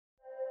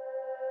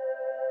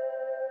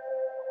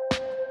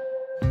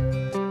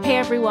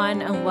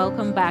everyone, and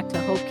welcome back to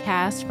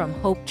Hopecast from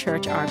Hope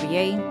Church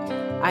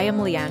RVA. I am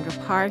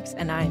Leandra Parks,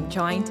 and I am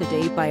joined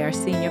today by our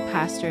senior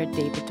pastor,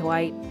 David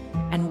Dwight,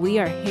 and we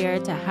are here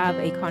to have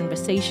a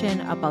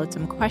conversation about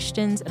some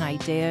questions and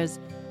ideas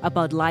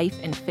about life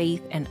and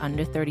faith in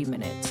under 30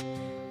 minutes.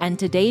 And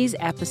today's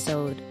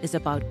episode is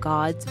about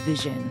God's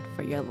vision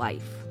for your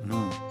life.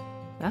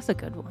 That's a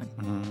good one.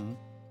 Mm-hmm.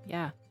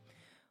 Yeah.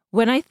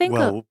 When I think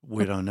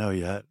we don't know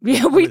yet.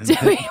 Yeah, we do.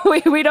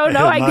 We don't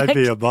know. It might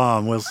be a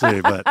bomb. We'll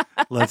see, but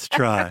let's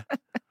try.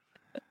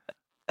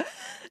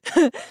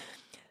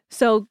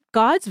 So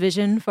God's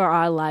vision for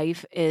our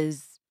life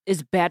is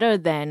better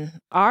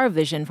than our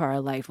vision for our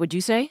life, would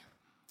you say?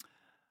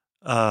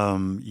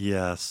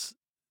 Yes.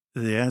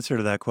 The answer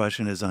to that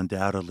question is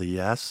undoubtedly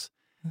yes.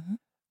 Mm-hmm.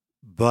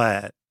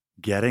 But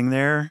getting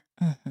there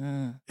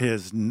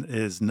is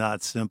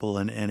not simple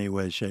in any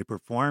way, shape, or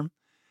form.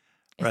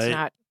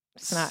 Right?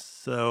 It's not.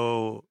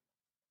 So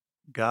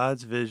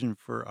God's vision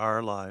for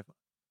our life,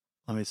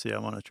 let me see, I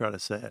want to try to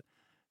say it.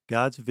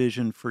 God's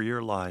vision for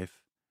your life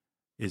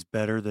is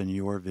better than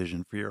your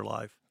vision for your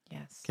life.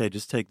 Yes. Okay,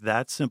 just take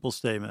that simple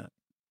statement.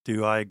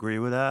 Do I agree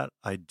with that?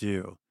 I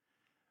do.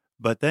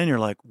 But then you're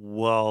like,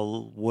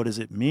 well, what does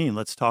it mean?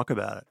 Let's talk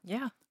about it.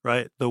 Yeah.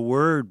 Right? The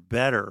word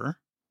better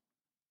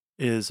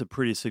is a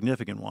pretty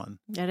significant one.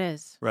 It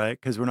is. Right?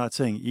 Because we're not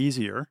saying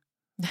easier.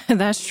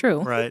 That's true.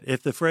 Right.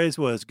 If the phrase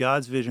was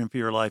God's vision for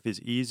your life is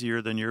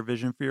easier than your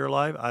vision for your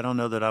life, I don't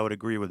know that I would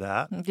agree with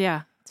that.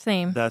 Yeah,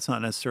 same. That's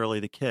not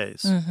necessarily the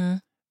case.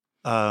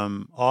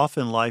 Mm-hmm.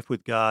 Often life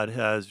with God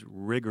has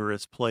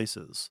rigorous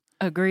places.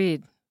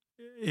 Agreed.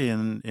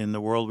 In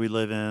the world we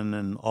live in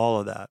and all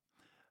of that.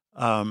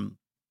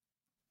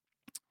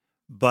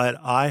 But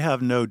I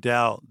have no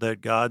doubt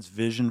that God's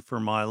vision for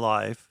my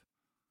life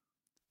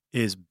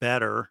is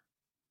better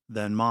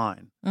than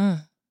mine.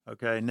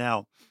 Okay.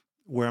 Now,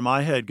 where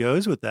my head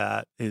goes with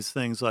that is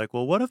things like,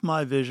 well, what if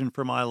my vision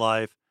for my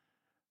life,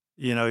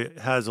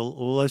 has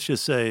let's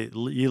just say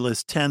you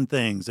list 10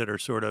 things that are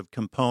sort of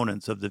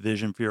components of the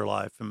vision for your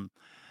life, and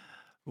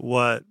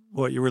what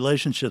your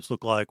relationships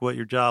look like, what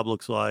your job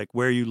looks like,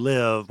 where you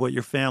live, what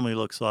your family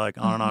looks like,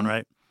 on and on,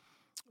 right?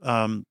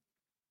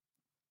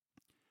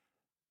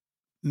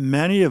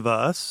 Many of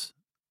us,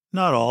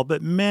 not all,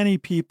 but many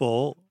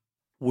people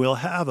will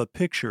have a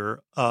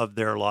picture of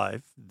their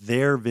life,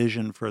 their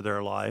vision for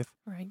their life.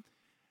 Right.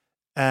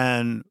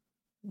 And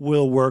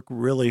we'll work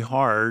really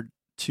hard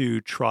to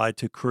try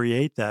to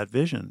create that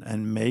vision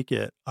and make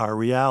it our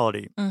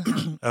reality.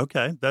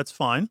 Okay, that's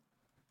fine.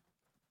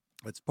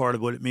 That's part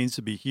of what it means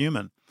to be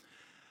human.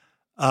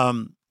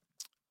 But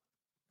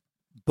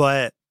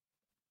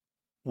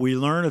we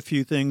learn a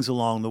few things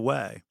along the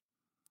way.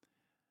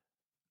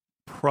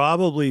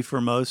 Probably for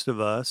most of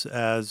us,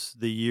 as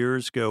the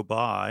years go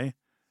by,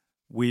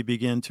 we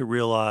begin to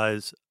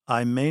realize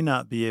I may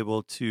not be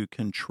able to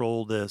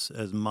control this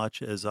as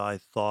much as I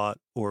thought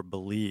or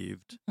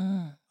believed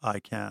I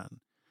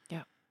can.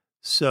 Yeah.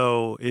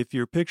 So if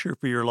your picture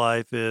for your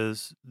life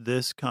is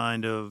this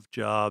kind of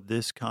job,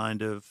 this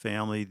kind of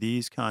family,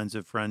 these kinds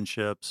of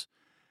friendships,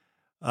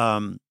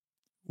 well,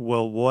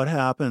 what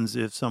happens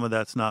if some of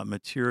that's not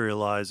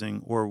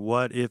materializing? Or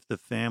what if the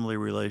family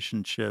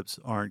relationships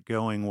aren't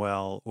going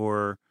well?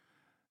 Or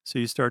so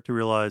you start to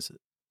realize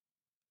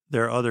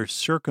there are other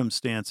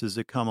circumstances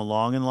that come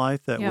along in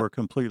life that were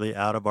completely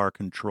out of our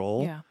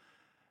control. Yeah.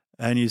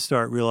 And you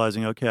start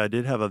realizing, okay, I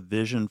did have a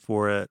vision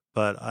for it,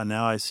 but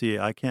now I see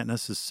I can't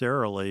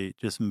necessarily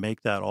just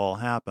make that all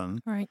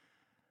happen. Right.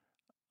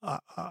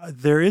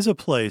 There is a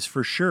place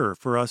for sure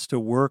for us to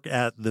work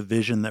at the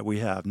vision that we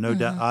have. No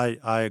doubt.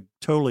 I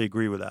totally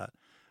agree with that.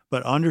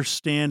 But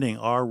understanding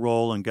our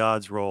role and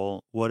God's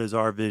role, what is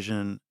our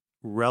vision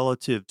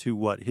relative to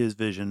what his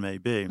vision may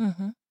be.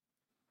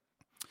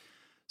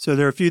 So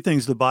there are a few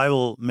things the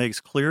Bible makes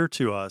clear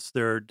to us.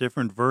 There are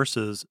different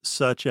verses,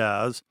 such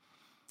as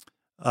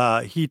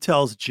he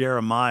tells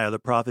Jeremiah, the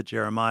prophet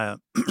Jeremiah,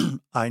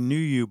 I knew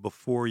you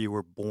before you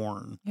were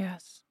born.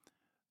 Yes.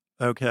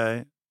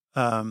 Okay.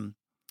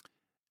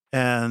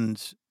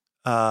 And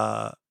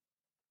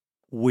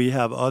we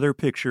have other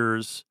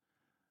pictures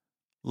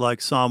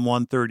like Psalm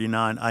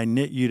 139, I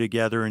knit you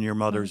together in your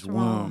mother's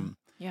womb.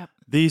 Yep.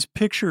 These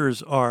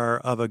pictures are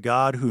of a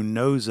God who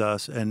knows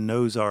us and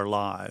knows our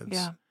lives.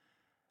 Yeah.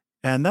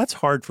 And that's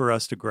hard for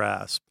us to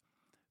grasp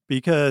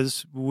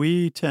because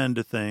we tend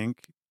to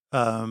think,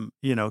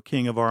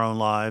 king of our own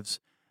lives,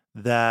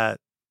 that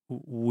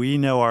we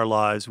know our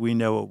lives, we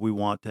know what we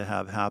want to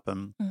have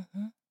happen.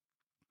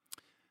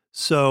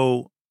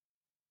 So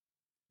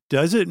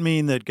does it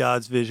mean that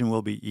God's vision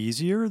will be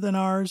easier than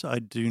ours? I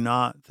do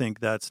not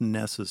think that's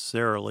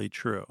necessarily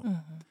true.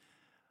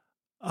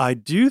 I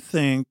do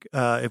think,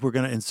 if we're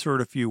going to insert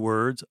a few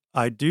words,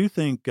 I do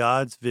think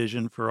God's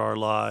vision for our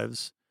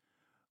lives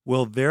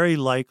will very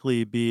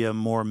likely be a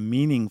more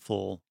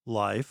meaningful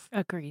life.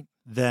 Agreed.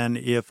 Than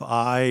if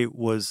I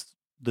was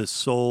the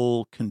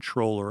sole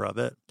controller of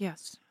it.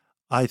 Yes.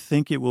 I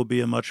think it will be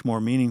a much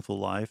more meaningful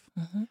life.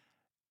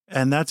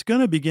 And that's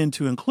going to begin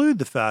to include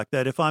the fact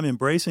that if I'm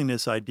embracing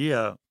this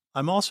idea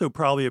I'm also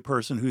probably a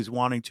person who's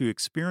wanting to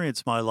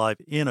experience my life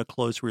in a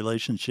close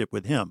relationship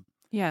with him.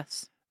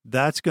 Yes.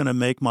 That's going to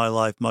make my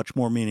life much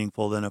more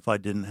meaningful than if I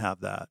didn't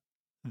have that.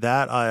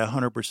 That I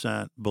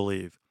 100%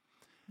 believe.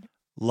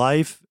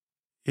 Life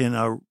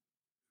in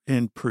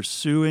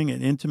pursuing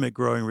an intimate,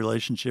 growing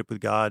relationship with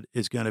God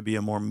is going to be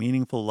a more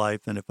meaningful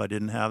life than if I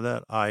didn't have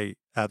that. I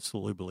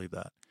absolutely believe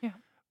that. Yeah.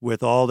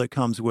 With all that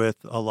comes with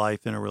a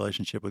life in a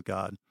relationship with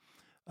God.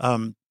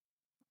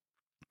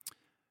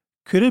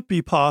 Could it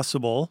be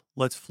possible,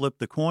 let's flip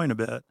the coin a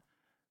bit,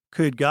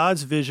 could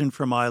God's vision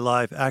for my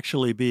life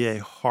actually be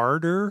a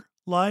harder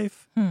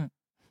life That's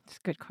a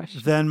good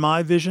question. than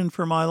my vision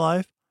for my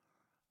life?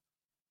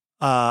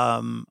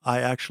 I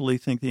actually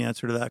think the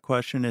answer to that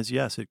question is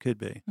yes, it could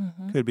be.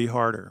 Could be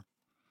harder.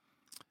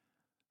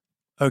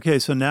 Okay,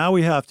 so now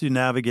we have to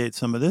navigate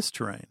some of this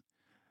terrain.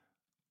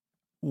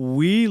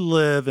 We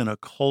live in a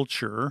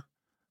culture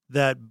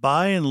that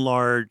by and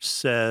large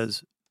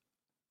says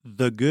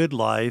the good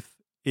life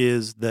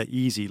is the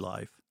easy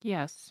life.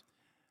 Yes.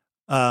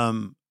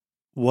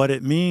 What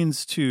it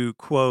means to,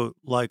 quote,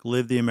 like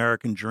live the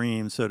American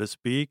dream, so to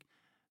speak,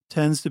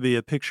 tends to be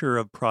a picture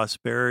of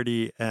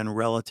prosperity and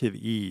relative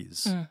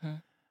ease.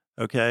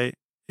 Okay?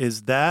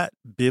 Is that,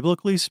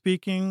 biblically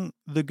speaking,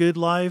 the good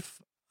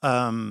life?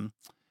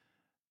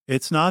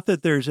 It's not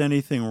that there's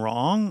anything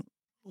wrong,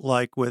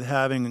 like with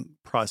having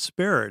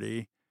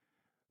prosperity,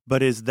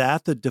 but is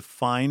that the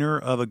definer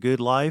of a good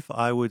life?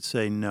 I would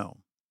say no.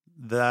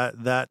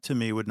 That to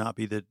me would not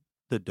be the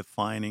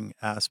defining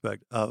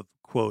aspect of,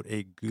 quote,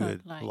 a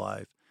good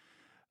life.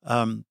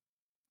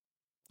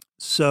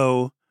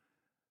 So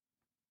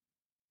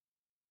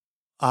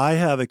I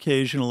have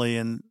occasionally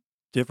in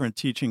different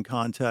teaching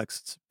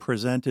contexts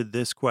presented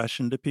this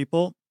question to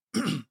people.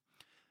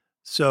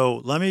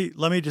 So let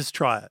me just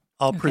try it.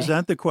 I'll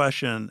present the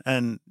question,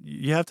 and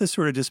you have to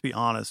sort of just be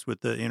honest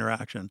with the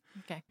interaction.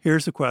 Okay.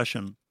 Here's the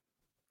question.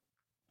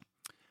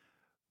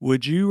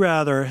 Would you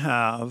rather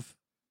have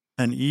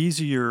an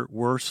easier,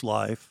 worse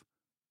life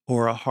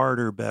or a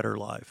harder, better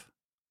life?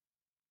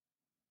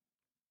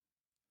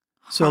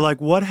 So, like,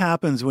 what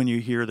happens when you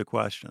hear the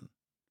question?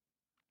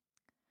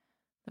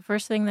 The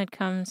first thing that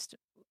comes,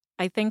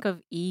 I think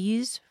of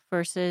ease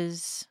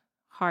versus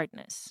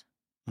hardness.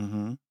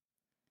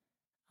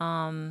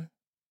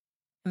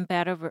 And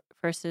better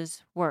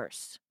versus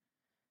worse.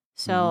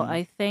 So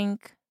I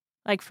think,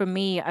 like for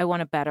me, I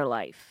want a better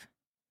life,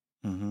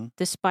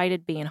 despite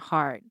it being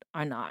hard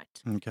or not.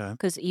 Okay.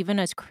 Because even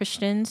as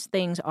Christians,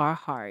 things are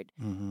hard.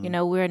 You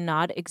know, we're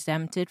not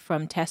exempted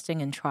from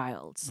testing and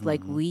trials.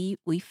 Like we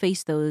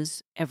face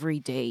those every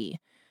day.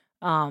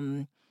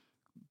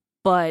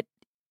 But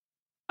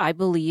I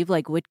believe,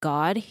 like with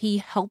God, He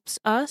helps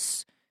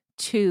us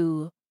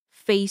to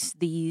face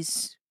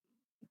these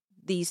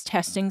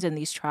testings and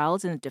these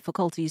trials and the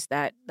difficulties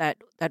that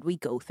we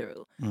go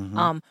through,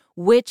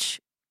 which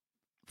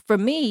for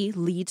me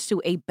leads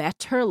to a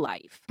better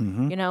life.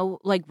 You know,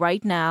 like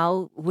right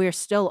now we're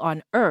still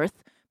on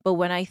earth, but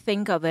when I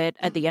think of it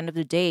at the end of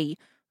the day,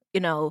 you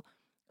know,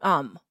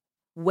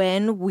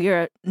 when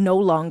we're no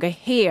longer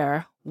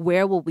here,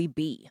 where will we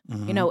be?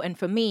 You know, and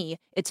for me,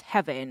 it's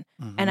heaven.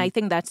 And I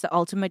think that's the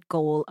ultimate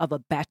goal of a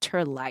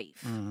better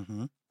life.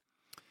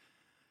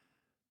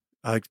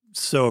 I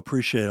so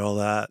appreciate all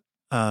that.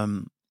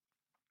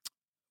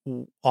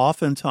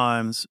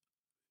 Oftentimes,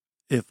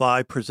 if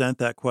I present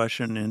that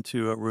question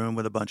into a room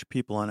with a bunch of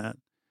people in it,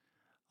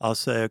 I'll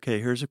say, okay,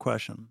 here's a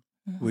question.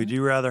 Would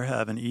you rather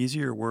have an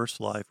easier,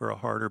 worse life or a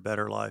harder,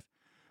 better life?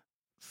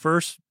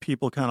 First,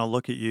 people kind of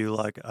look at you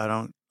like, I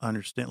don't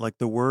understand. Like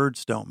the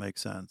words don't make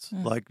sense.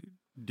 Like,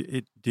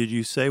 did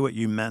you say what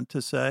you meant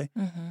to say?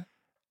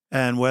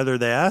 And whether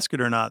they ask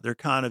it or not, they're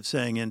kind of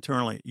saying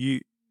internally,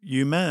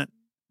 you meant,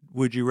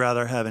 would you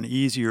rather have an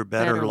easier,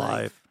 better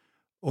life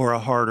or a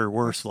harder,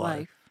 worse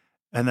life?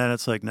 And then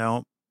it's like,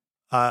 no,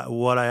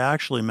 what I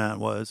actually meant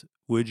was,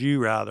 would you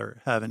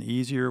rather have an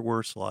easier,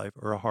 worse life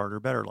or a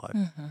harder, better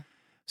life?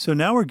 So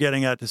now we're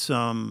getting at to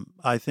some,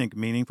 I think,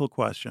 meaningful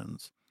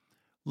questions.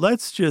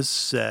 Let's just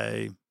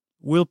say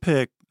I'm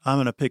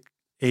going to pick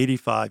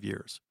 85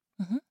 years.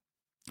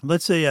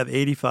 Let's say you have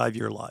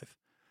 85-year life.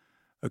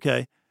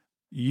 Okay.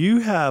 You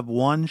have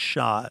one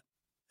shot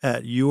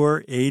at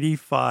your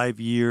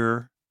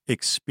 85-year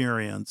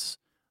experience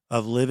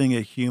of living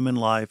a human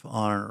life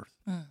on earth.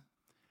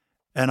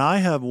 And I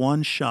have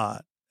one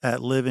shot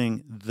at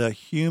living the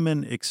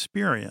human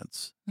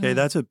experience. Okay,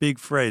 that's a big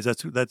phrase.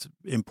 That's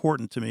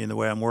important to me in the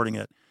way I'm wording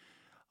it.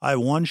 I have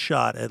one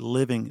shot at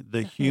living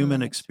the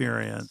human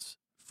experience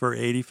for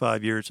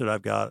 85 years that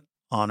I've got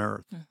on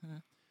earth.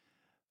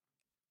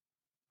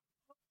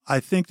 I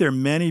think there are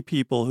many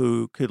people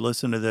who could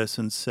listen to this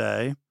and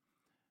say,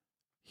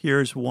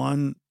 here's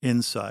one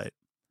insight.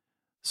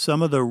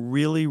 Some of the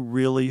really,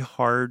 really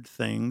hard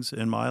things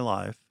in my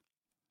life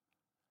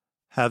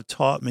have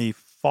taught me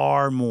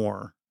far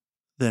more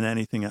than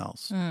anything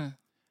else. I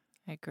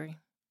agree.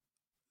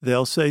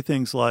 They'll say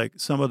things like,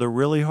 some of the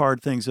really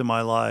hard things in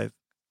my life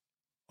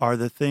are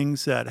the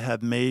things that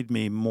have made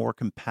me more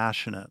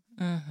compassionate.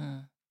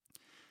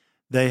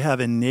 They have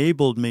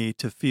enabled me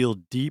to feel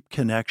deep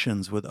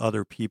connections with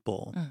other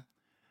people,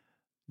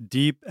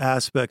 deep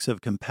aspects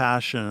of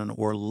compassion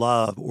or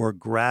love or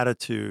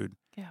gratitude.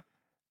 Yeah.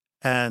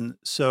 And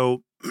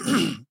so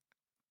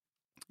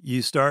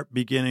you start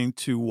beginning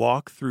to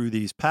walk through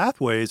these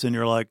pathways and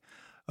you're like,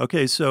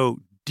 okay,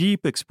 so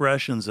deep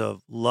expressions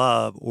of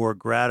love or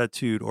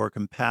gratitude or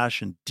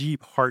compassion,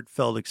 deep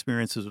heartfelt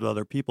experiences with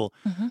other people,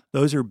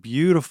 those are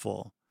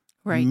beautiful,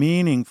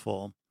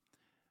 meaningful.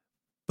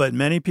 But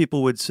many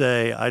people would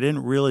say, I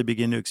didn't really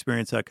begin to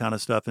experience that kind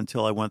of stuff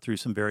until I went through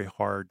some very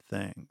hard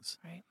things.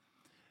 Right.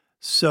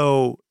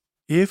 So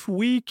if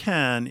we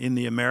can, in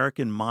the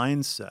American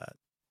mindset,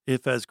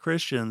 if as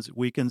Christians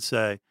we can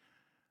say,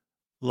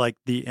 like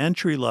the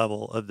entry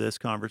level of this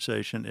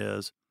conversation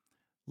is,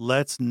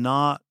 let's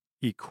not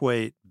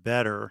equate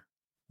better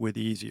with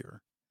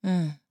easier.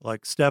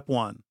 Like step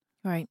one,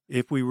 Right.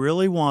 if we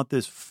really want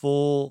this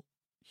full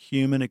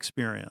human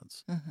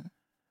experience,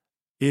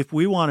 if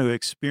we want to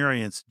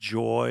experience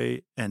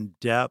joy and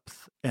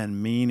depth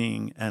and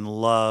meaning and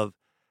love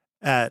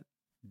at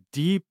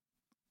deep,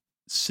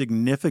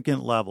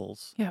 significant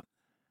levels,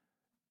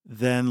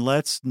 then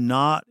let's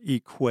not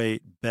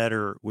equate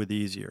better with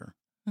easier.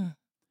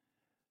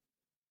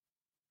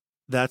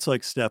 That's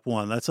like step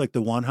one. That's like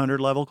the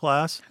 100 level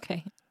class.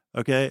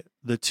 Okay.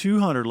 The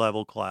 200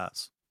 level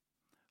class.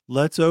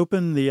 Let's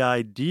open the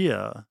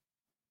idea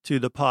to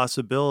the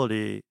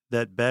possibility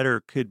that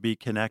better could be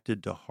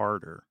connected to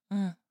harder.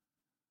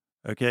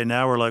 Okay,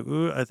 now we're like,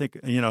 ooh, I think,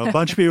 a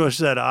bunch of people have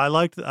said, I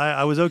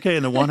was okay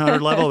in the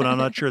 100 level, but I'm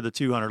not sure the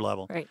 200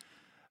 level. Right.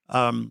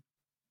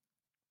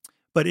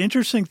 But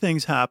interesting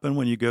things happen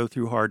when you go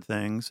through hard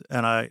things,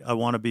 and I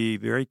want to be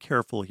very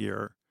careful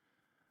here.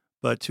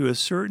 But to a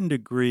certain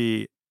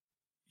degree,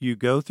 you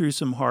go through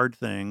some hard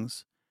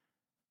things,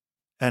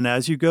 and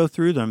as you go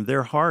through them,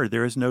 they're hard.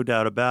 There is no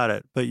doubt about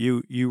it. But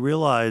you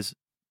realize,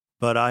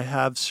 but I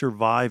have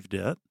survived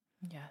it.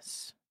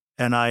 Yes.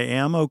 And I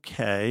am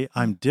okay.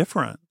 I'm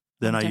different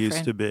than I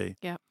used to be.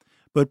 Yeah.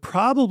 But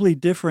probably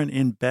different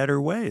in better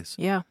ways.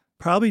 Yeah.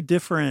 Probably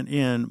different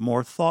in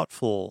more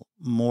thoughtful,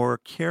 more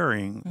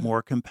caring,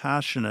 more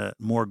compassionate,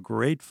 more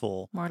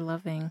grateful. More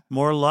loving.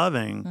 More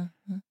loving.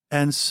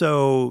 And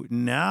so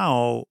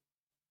now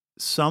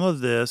some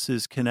of this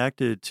is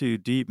connected to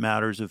deep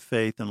matters of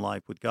faith and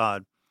life with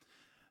God.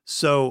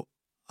 So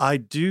I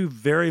do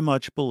very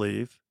much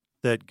believe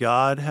that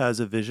God has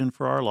a vision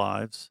for our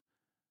lives.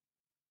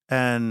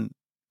 And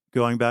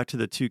going back to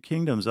the two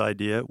kingdoms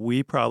idea,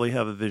 we probably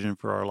have a vision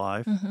for our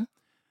life.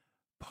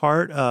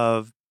 Part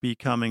of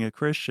becoming a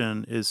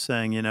Christian is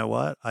saying, you know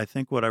what? I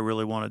think what I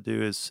really want to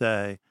do is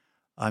say,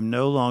 I'm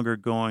no longer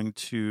going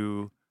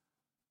to,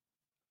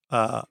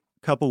 a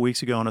couple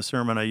weeks ago in a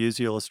sermon, I used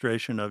the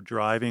illustration of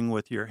driving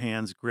with your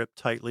hands gripped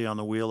tightly on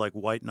the wheel like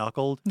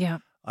white-knuckled. Yeah.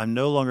 I'm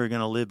no longer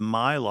going to live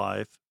my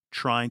life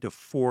trying to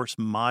force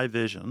my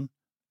vision,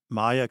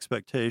 my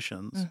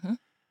expectations,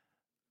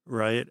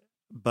 right?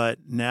 But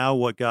now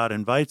what God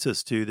invites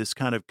us to, this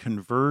kind of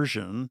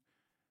conversion,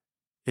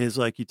 is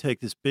like you take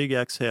this big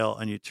exhale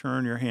and you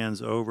turn your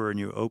hands over and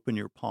you open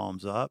your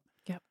palms up.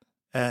 Yep.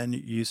 And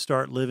you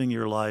start living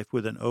your life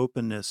with an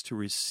openness to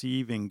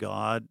receiving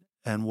God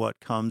and what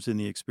comes in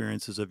the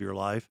experiences of your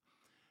life.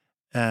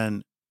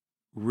 And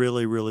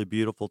really, really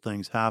beautiful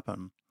things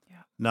happen.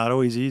 Yeah. Not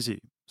always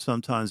easy,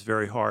 sometimes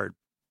very hard.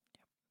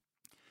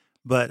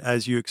 But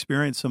as you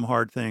experience some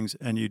hard things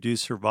and you do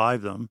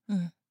survive them,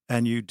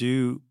 and you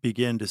do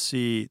begin to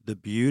see the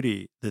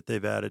beauty that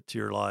they've added to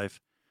your life,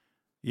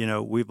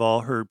 we've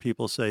all heard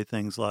people say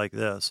things like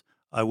this: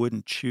 I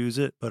wouldn't choose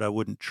it, but I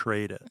wouldn't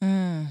trade it.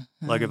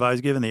 Like if I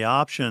was given the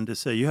option to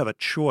say, you have a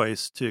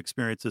choice to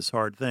experience this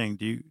hard thing,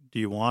 do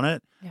you want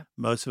it? Yeah.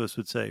 Most of us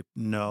would say,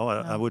 no,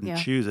 I wouldn't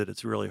yeah. choose it.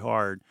 It's really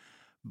hard.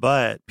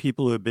 But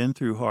people who have been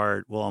through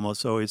hard will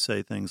almost always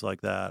say things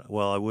like that.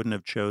 Well, I wouldn't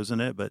have chosen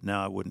it, but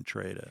now I wouldn't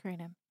trade it.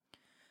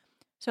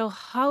 So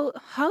how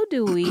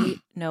do we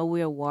know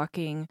we are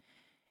walking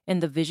in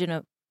the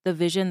vision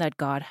that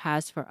God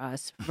has for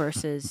us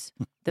versus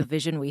the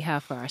vision we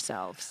have for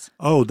ourselves?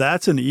 Oh,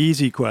 that's an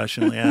easy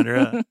question,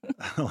 Leandra.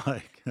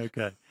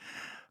 Okay,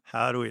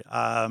 how do we?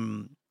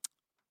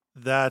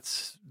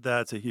 That's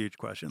a huge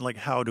question. Like,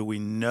 how do we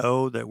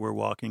know that we're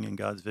walking in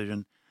God's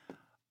vision?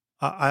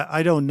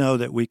 I don't know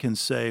that we can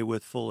say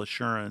with full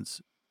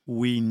assurance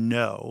we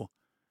know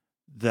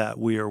that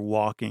we are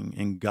walking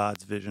in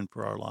God's vision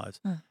for our lives.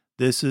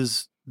 This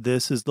is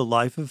the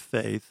life of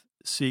faith,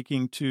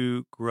 seeking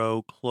to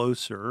grow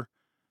closer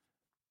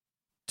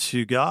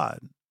to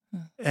God,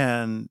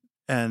 and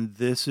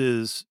this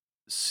is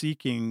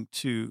seeking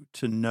to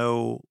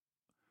know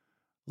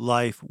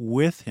life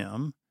with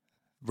Him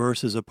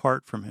versus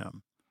apart from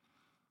Him.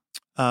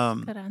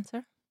 Good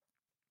answer.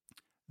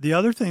 The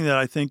other thing that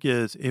I think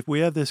is, if we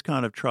have this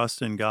kind of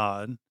trust in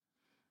God,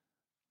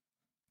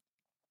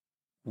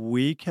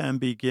 we can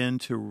begin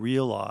to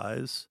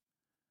realize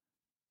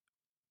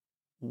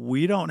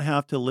we don't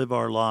have to live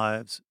our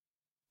lives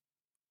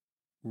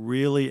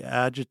really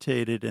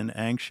agitated and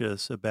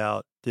anxious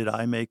about, did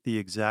I make the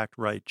exact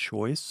right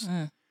choice?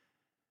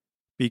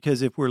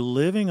 Because if we're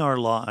living our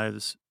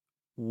lives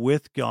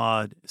with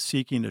God,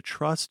 seeking to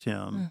trust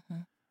Him,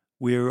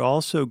 we are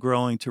also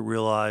growing to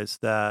realize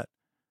that,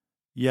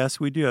 yes,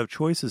 we do have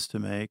choices to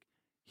make.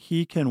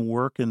 He can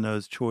work in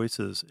those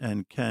choices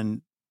and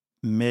can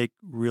make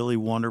really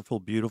wonderful,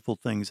 beautiful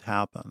things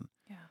happen.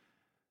 Yeah.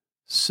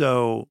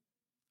 So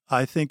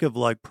I think of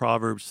like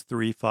Proverbs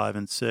 3, 5,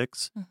 and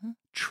 6.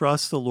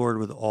 Trust the Lord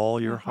with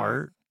all your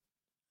heart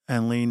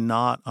and lean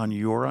not on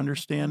your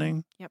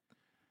understanding. Yep.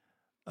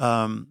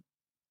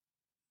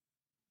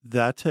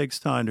 That takes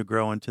time to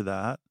grow into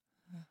that.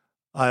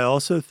 I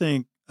also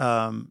think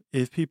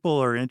if people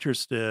are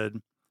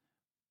interested,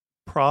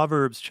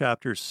 Proverbs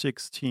chapter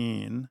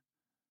 16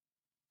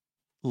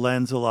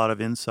 lends a lot of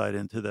insight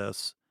into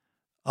this.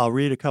 I'll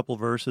read a couple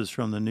verses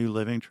from the New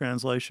Living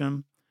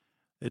Translation.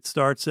 It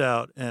starts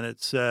out and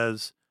it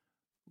says,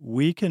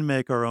 "We can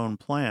make our own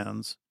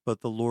plans, but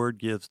the Lord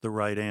gives the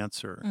right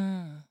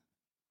answer."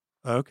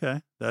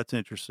 Okay, that's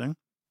interesting.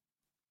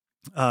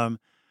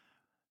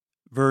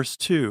 Verse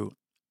 2,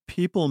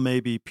 "People may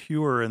be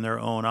pure in their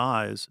own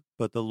eyes,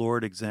 but the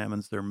Lord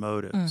examines their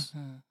motives."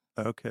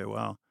 Okay,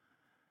 wow.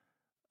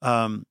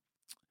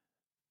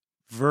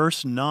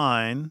 Verse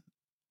 9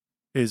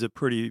 is a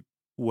pretty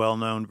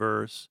well-known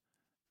verse,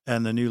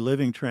 and the New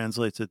Living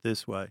translates it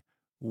this way: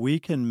 "We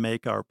can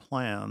make our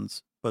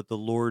plans, but the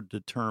Lord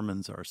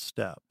determines our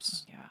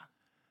steps." Yeah.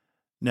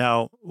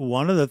 Now,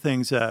 one of the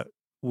things that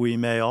we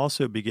may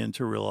also begin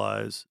to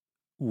realize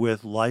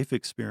with life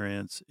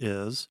experience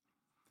is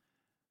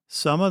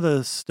some of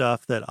the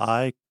stuff that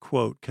I,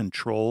 quote,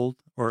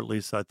 controlled, or at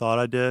least I thought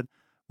I did,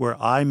 where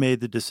I made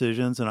the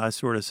decisions and I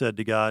sort of said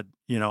to God,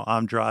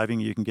 I'm driving,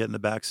 you can get in the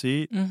back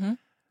seat.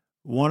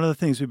 One of the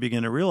things we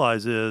begin to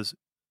realize is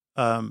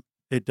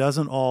it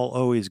doesn't all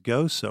always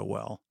go so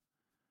well,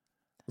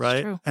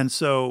 right? True. And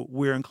so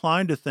we're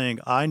inclined to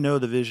think, I know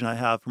the vision I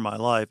have for my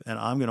life and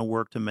I'm going to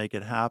work to make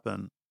it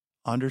happen,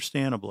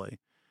 understandably.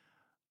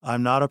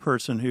 I'm not a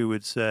person who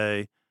would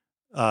say,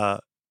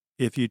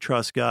 if you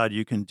trust God,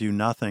 you can do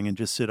nothing and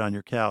just sit on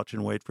your couch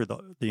and wait for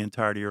the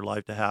entirety of your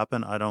life to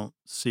happen. I don't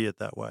see it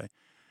that way.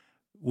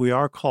 We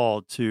are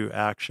called to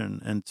action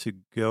and to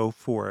go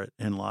for it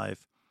in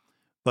life,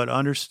 but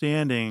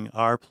understanding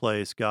our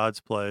place, God's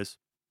place.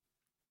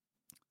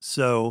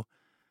 So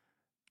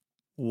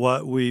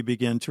what we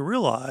begin to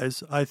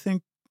realize, I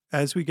think,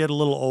 as we get a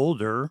little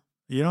older,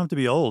 you don't have to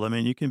be old. I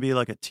mean, you can be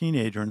like a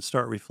teenager and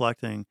start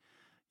reflecting,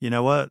 you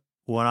know what?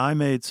 When I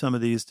made some of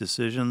these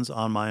decisions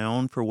on my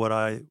own for what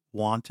I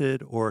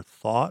wanted or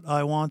thought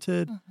I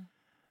wanted,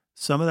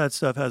 some of that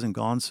stuff hasn't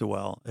gone so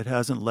well. It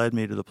hasn't led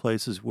me to the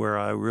places where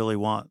I really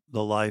want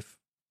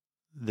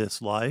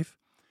this life.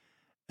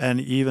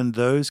 And even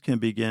those can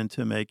begin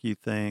to make you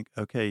think,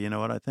 okay, you know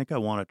what? I think I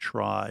want to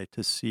try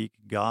to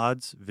seek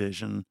God's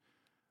vision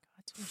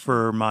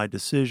for my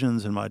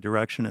decisions and my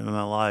direction in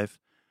my life.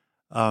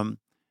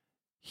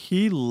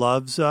 He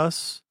loves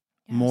us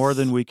more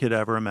than we could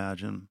ever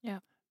imagine. Yeah.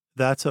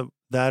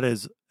 That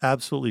is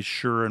absolutely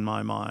sure in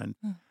my mind.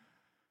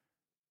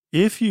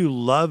 If you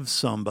love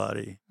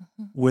somebody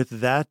with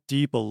that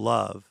deep a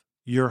love,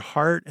 your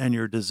heart and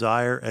your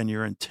desire and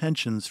your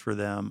intentions for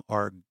them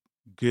are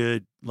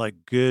good,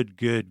 like good.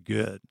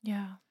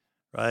 Yeah.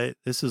 Right?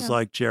 This is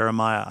like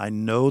Jeremiah. I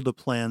know the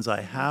plans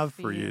I have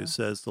for you,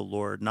 says the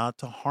Lord, not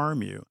to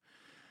harm you.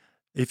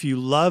 If you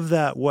love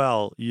that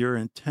well, your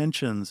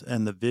intentions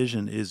and the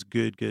vision is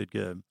good.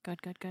 Good.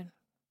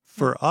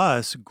 For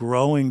us,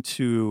 growing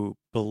to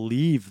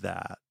believe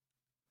that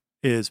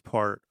is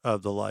part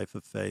of the life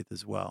of faith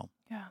as well.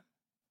 Yeah,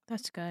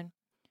 that's good.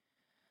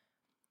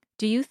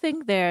 Do you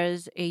think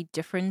there's a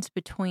difference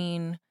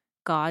between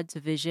God's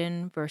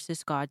vision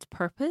versus God's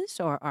purpose,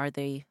 or are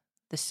they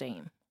the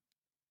same?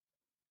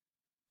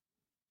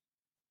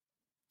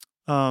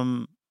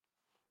 When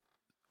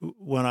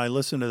I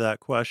listen to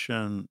that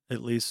question,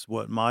 at least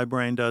what my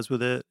brain does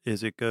with it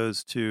is it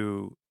goes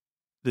to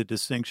the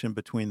distinction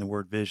between the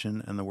word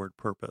vision and the word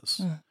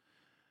purpose.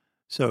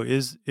 So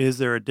is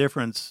there a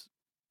difference?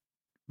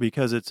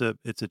 Because it's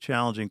a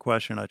challenging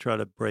question. I try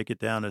to break it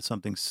down to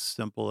something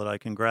simple that I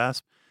can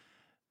grasp.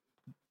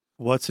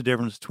 What's the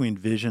difference between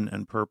vision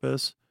and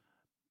purpose?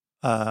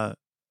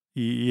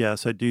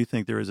 Yes, I do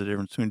think there is a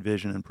difference between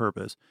vision and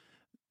purpose.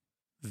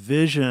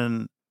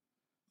 Vision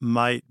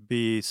might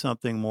be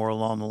something more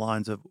along the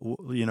lines of,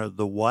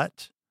 the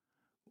what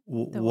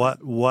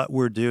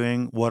we're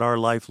doing, what our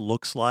life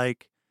looks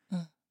like,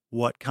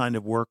 what kind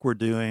of work we're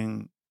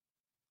doing,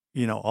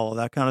 all of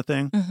that kind of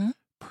thing.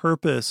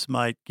 Purpose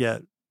might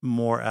get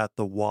more at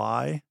the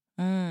why,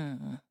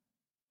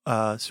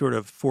 sort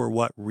of for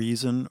what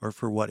reason or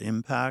for what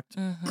impact.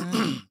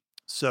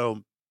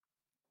 So,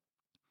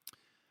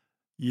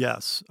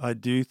 yes, I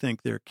do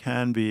think there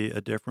can be a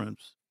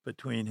difference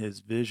between his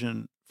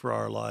vision for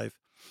our life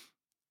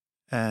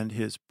and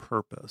his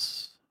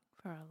purpose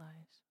for our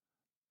lives.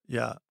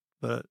 Yeah,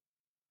 but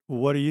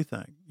what do you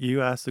think?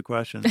 You asked the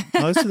question.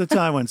 Most of the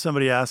time when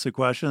somebody asks a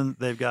question,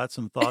 they've got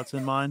some thoughts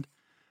in mind.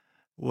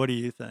 What do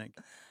you think?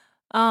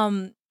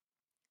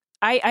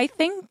 I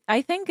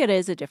think it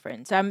is a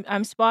difference.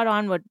 I'm spot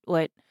on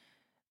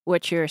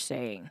what you're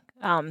saying.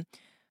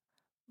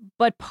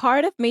 But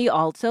part of me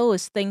also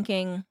is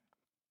thinking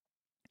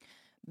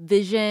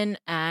vision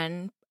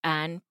and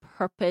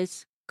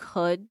purpose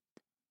could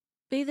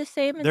be the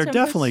same. They're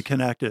definitely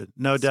connected,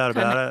 no doubt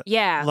about it.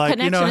 Yeah, like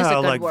connection is a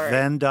good like word.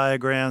 Venn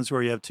diagrams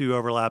where you have two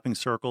overlapping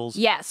circles.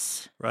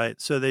 Yes. Right.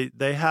 So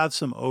they have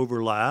some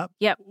overlap.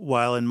 Yep.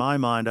 While in my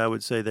mind, I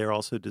would say they're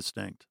also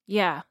distinct.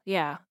 Yeah.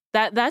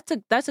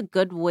 That's a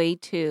good way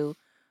to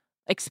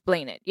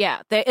explain it.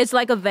 Yeah, it's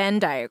like a Venn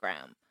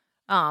diagram,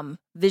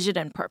 vision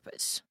and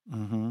purpose.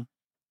 Mm-hmm.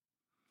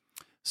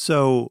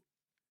 So,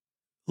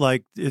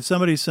 like, if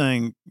somebody's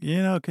saying,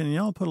 can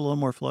y'all put a little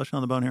more flesh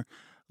on the bone here?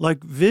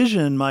 Like,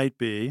 vision might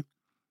be,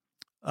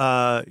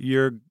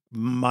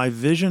 my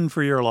vision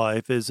for your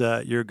life is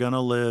that you're going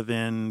to live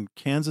in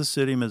Kansas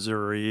City,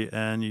 Missouri,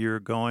 and you're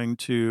going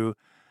to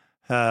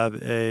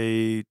have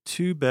a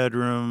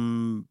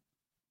 2-bedroom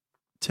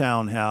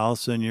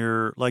townhouse, and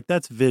you're like,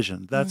 that's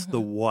vision. That's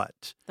the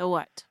what. The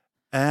what.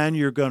 And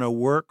you're going to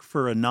work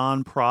for a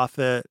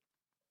nonprofit,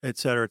 et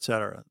cetera, et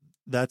cetera.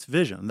 That's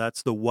vision.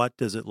 That's the what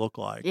does it look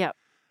like? Yep.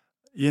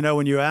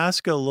 When you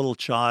ask a little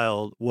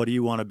child, what do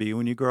you want to be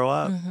when you grow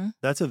up?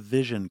 That's a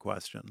vision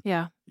question.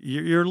 Yeah.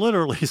 You're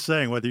literally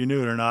saying, whether you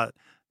knew it or not,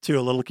 to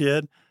a little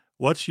kid,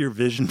 what's your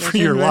vision for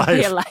your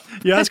life?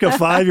 You ask a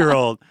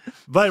 5-year-old.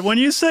 But when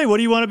you say, what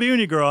do you want to be when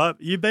you grow up?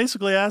 You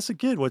basically ask the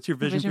kid, what's your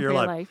vision for your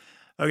life?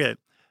 Okay.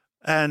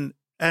 And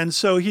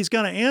so he's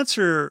going to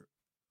answer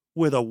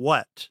with a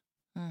what,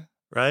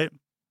 right?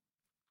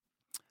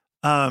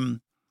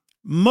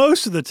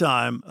 Most of the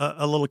time,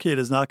 a little kid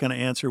is not going to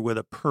answer with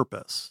a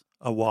purpose,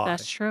 a why.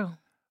 That's true.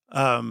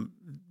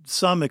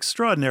 Some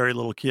extraordinary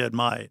little kid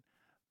might.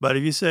 But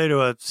if you say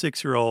to a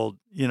 6-year-old,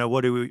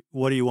 what do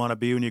you want to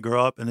be when you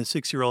grow up? And the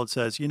 6-year-old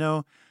says,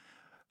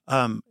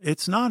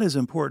 it's not as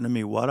important to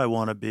me what I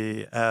want to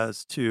be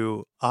as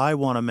to I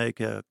want to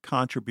make a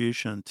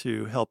contribution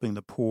to helping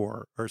the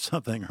poor or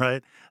something,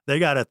 right? They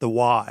got at the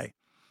why.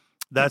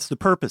 That's the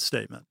purpose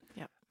statement.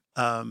 Yep.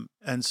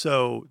 And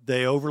so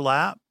they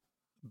overlap,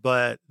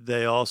 but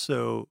they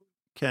also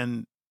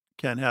can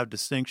have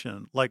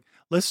distinction. Like,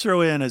 let's throw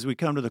in, as we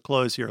come to the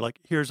close here, like,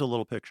 here's a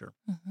little picture.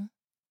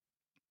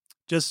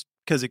 Just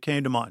because it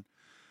came to mind.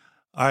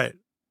 All right.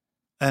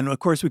 And of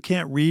course, we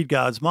can't read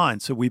God's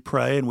mind. So we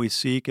pray and we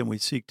seek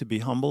to be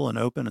humble and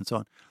open and so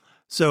on.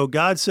 So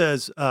God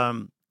says,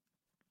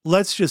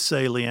 let's just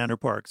say, Leander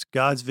Parks,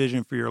 God's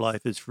vision for your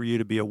life is for you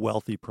to be a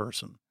wealthy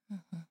person.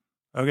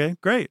 Okay,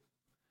 great.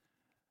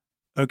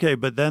 Okay,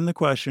 but then the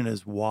question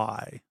is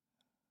why?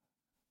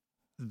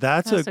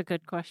 That's a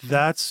good question.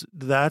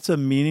 That's a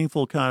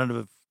meaningful kind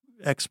of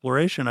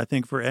exploration, I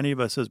think, for any of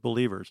us as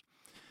believers.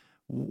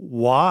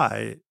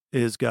 Why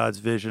is God's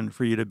vision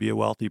for you to be a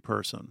wealthy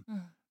person?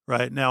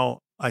 Right?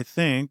 Now, I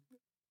think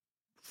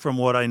from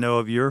what I know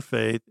of your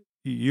faith,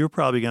 you're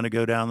probably going to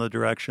go down the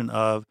direction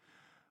of,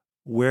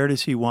 where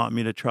does he want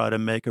me to try to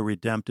make a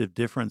redemptive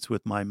difference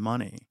with my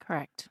money?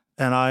 Correct.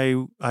 And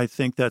I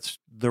think that's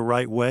the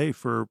right way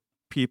for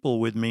people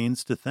with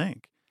means to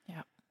think.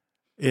 Yeah.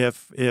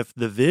 If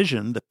the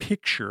vision, the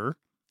picture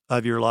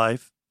of your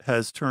life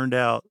has turned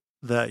out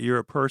that you're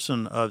a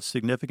person of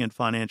significant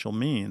financial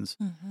means,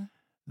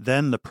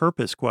 then the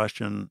purpose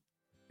question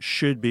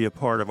should be a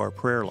part of our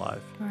prayer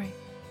life. Right.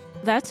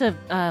 That's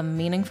a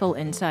meaningful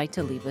insight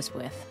to leave us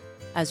with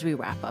as we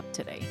wrap up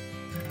today.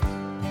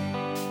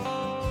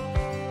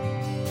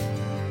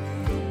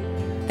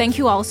 Thank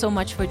you all so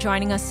much for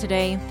joining us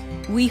today.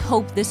 We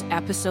hope this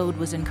episode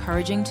was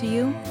encouraging to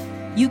you.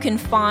 You can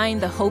find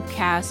the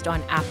Hopecast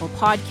on Apple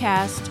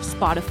Podcast,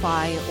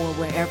 Spotify, or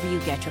wherever you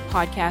get your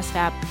podcast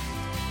app.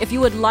 If you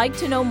would like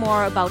to know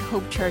more about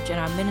Hope Church and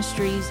our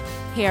ministries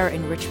here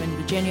in Richmond,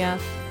 Virginia,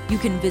 you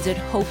can visit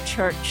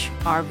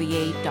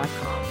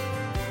hopechurchrva.com.